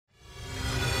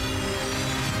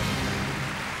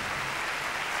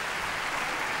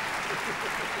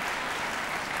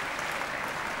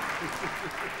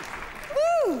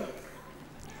Woo!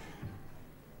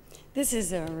 This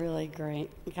is a really great,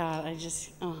 God,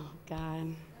 oh,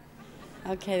 God.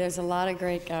 Okay, there's a lot of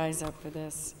great guys up for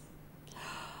this.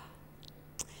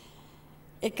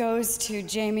 It goes to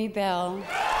Jamie Bell.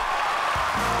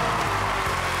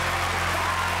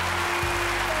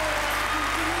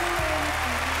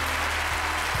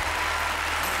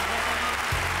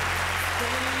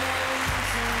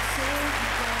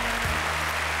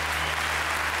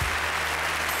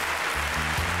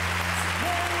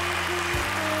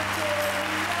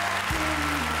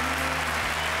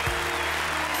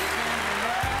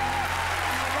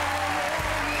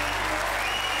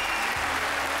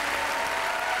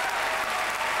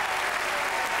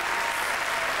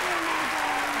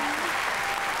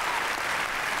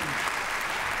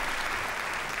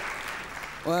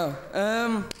 Wow.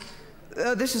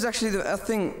 This is actually I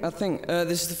think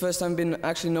this is the first time I've been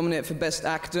actually nominated for Best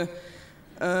Actor.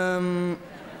 To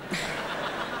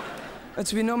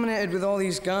be nominated with all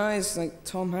these guys like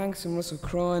Tom Hanks and Russell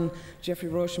Crowe and Jeffrey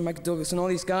Rush and Michael Douglas and all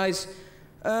these guys,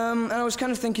 and I was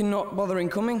kind of thinking not bothering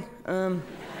coming,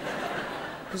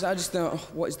 because I just thought, oh,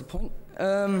 what is the point?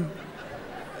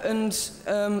 And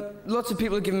lots of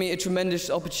people have given me a tremendous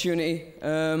opportunity.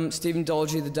 Stephen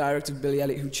Dolgy, the director of Billy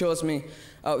Elliot, who chose me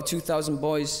out of 2,000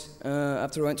 boys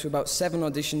after I went to about 7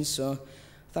 auditions, so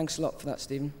thanks a lot for that,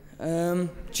 Stephen.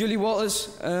 Julie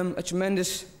Walters, a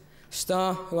tremendous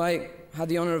star who I had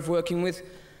the honour of working with.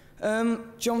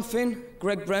 John Finn,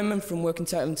 Greg Brenman from Working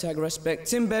Title and Tiger Respect,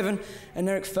 Tim Bevan and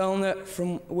Eric Fellner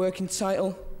from Working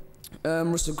Title.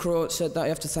 Russell Crowe said that I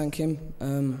have to thank him.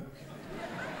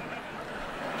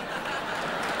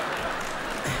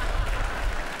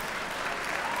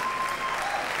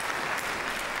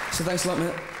 So thanks a lot,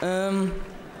 mate.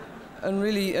 And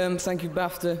really, thank you,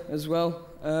 BAFTA, as well,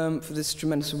 for this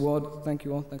tremendous award. Thank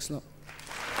you all. Thanks a lot.